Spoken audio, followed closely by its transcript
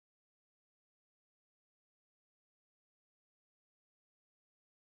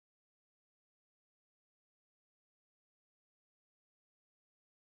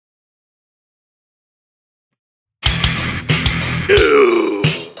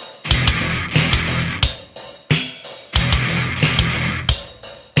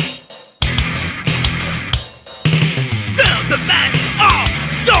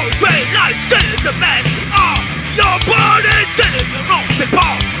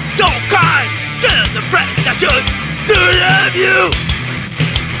love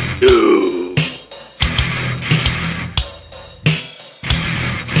you.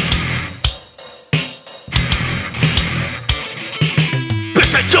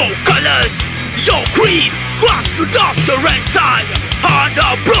 Pick your colors, your creed, cross to dust the red tide.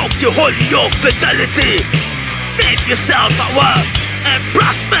 Honor broke your holy yoke fidelity. Make yourself power and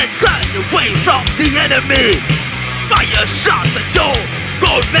prosper, turn away from the enemy. Fire shots at your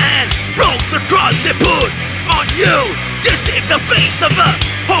road man, rogues across the put on you. Deceive the face of a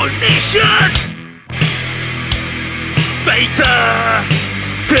whole nation. Traitor,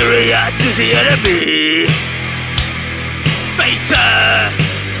 period to the enemy. Traitor,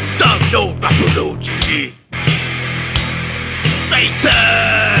 don't know apology. Traitor,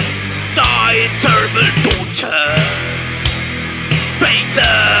 die in terrible torture.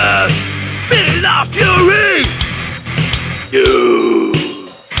 Traitor, feel our fury. You.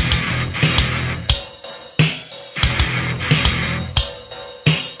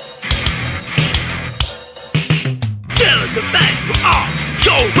 Killing the men who are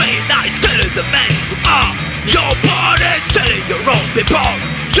your way nice, killing the men who are your partners, killing your own people,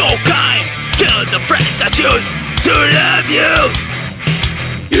 your kind, killing the friends that choose to love you.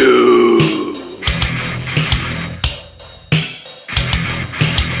 You.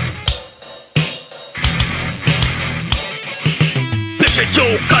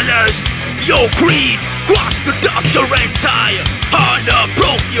 Your colors, your creed, cross to dust your entire honor,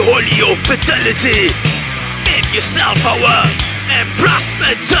 broke your holy your fidelity. Make yourself power and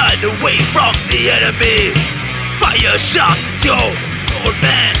prosper, turn away from the enemy. Fire shots at your old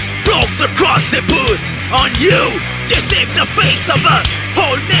man, rogues across the put on you. Deceive the face of a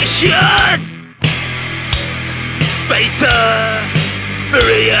whole nation. Traitor,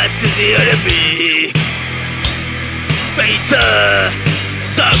 myriad to the enemy. Traitor,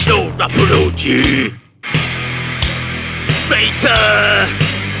 serve no apology. Traitor,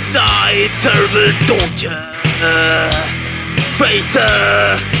 die in terrible torture.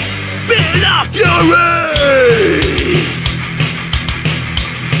 Traitor, feel our fury.